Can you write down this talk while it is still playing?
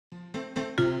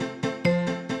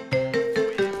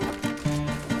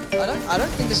I don't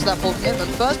think this is that full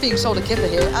commitment. First being sold a Kipper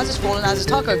here, as is Fallen, as is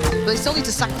Taco. But they still need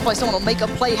to sacrifice someone or make a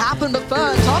play happen. But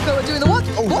Fur and Taco are doing the work.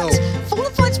 Oh, what? no.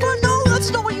 Fallen finds Fur? No, that's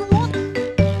not what you want.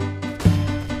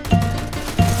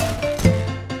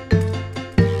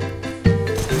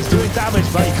 He's doing damage,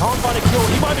 but he can't find a kill.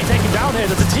 He might be taken down here.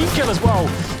 There's a team kill as well.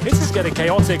 This is getting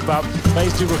chaotic, but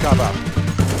FaZe do recover.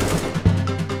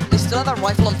 They still have that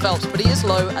rifle on Phelps, but he is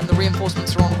low, and the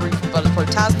reinforcements are en route from Virtus Pro.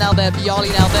 Taz now there, Bialy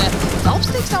now there.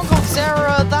 Phelps takes down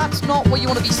Coldzera. That's not what you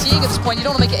want to be seeing at this point. You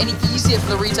don't want to make it any easier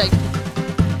for the retake.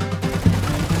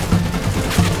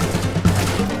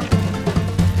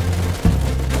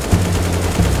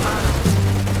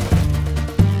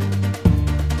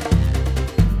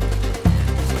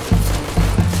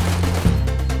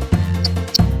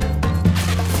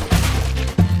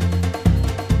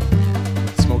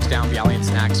 Down, Bialy and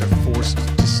Snacks are forced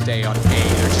to stay on A.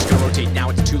 They're just gonna rotate. Now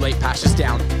it's too late. Pass is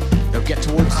down. They'll get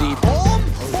towards Z. Bomb!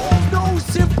 Oh no,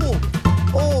 Simple!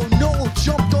 Oh no,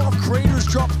 jumped off. Craters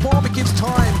drops bomb. It gives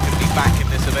time. Gonna be back in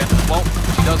this event as well.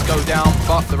 She does go down,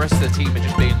 but the rest of the team are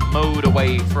just being mowed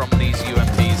away from these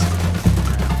UMPs.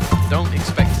 Don't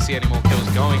expect to see any more kills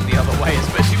going the other way,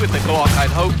 especially with the Glock. I'd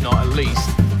hope not, at least.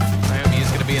 Naomi is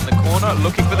gonna be in the corner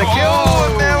looking for the kill.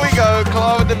 Oh, there we go.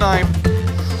 Claw with the knife.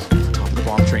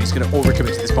 Bomb train. He's going to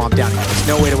overcommit to this bomb down. There's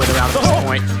no way to win around at this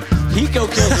point.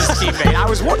 Hiko kills his teammate. I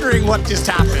was wondering what just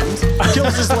happened.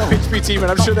 Kills his low HP teammate.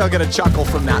 I'm sure they'll get a chuckle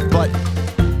from that, but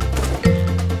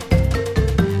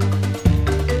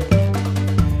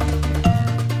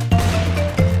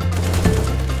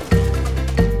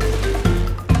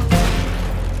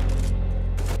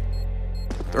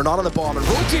they're not on the bomb and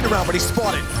rotating around, but he's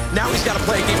spotted. Now he's got to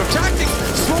play a game of tactics.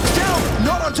 Smokes down,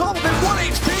 not on top of it. 1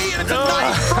 HP, and it's a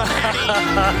knife from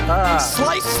Annie.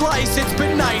 Slice, slice. It's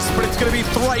been nice, but it's going to be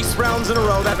thrice rounds in a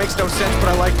row. That makes no sense, but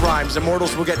I like rhymes.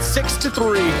 Immortals will get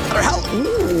 6-3.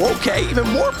 Ooh, okay, even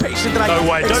more patient than I expected.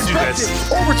 No way, don't do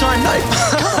this. Overtime knife.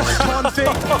 Come on,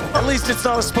 config. At least it's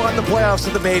not a spot in the playoffs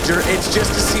of the major. It's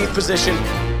just a seed position.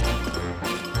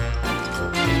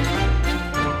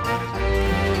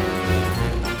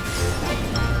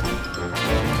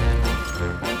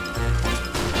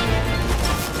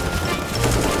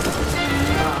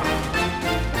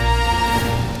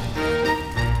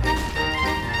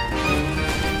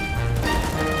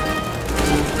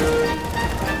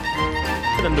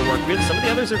 Them to work with. Some of the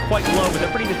others are quite low, but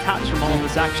they're pretty detached from all of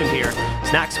this action here.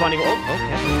 Snacks finding, oh,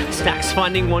 okay. Snacks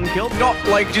finding 1 kill. Not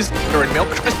like just her and Milk,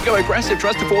 tries to go aggressive,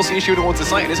 tries to force the issue towards the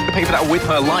site, and is going to pay for that with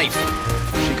her life.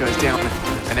 She goes down,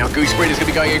 and now Gooseberry is going to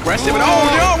be going aggressive, and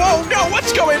oh no,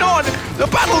 what's going on? The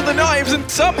battle of the knives, and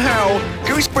somehow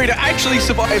Gooseberry actually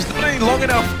survives, not only long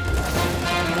enough.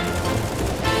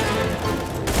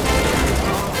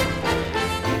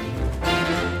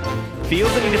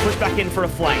 Feels the need to push back in for a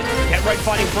flank. Get Right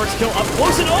finding first kill up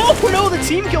close, and oh no, the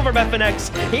team kill from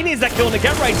FNX. He needs that kill to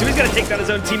Get Right, so he's going to take down his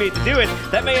own teammate to do it.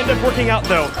 That may end up working out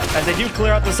though, as they do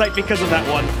clear out the site because of that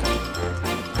one.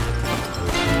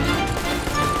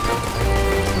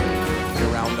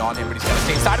 Around on him, but he's got to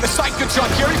stay inside of the site. Good shot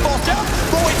here, he falls down.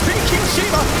 Oh, it's big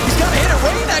Kiyoshima. He's got to hit it.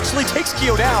 Rain actually takes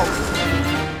Kiyo down.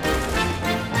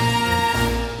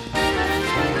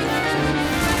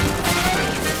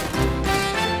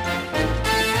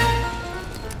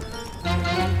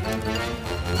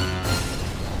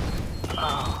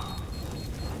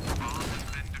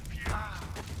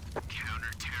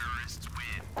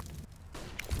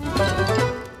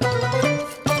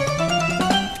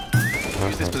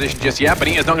 This position just yet, but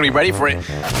Nina's not going to be ready for it.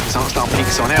 Sunstar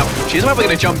peeks on out. She's probably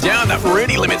going to jump down. That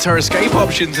really limits her escape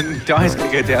options, and Dai's going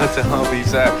to go down to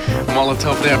Harvey's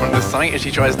Molotov there from the site as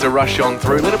she tries to rush on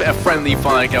through. A little bit of friendly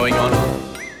fire going on.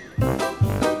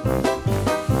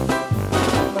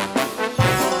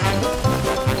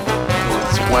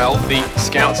 Well, the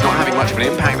scouts not having much of an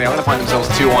impact. They are going to find themselves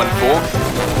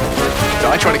 2-on-4.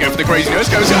 Dai trying to go for the crazy nose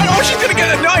goes out. Oh, she's going to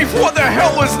get a knife. What the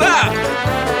hell was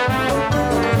that?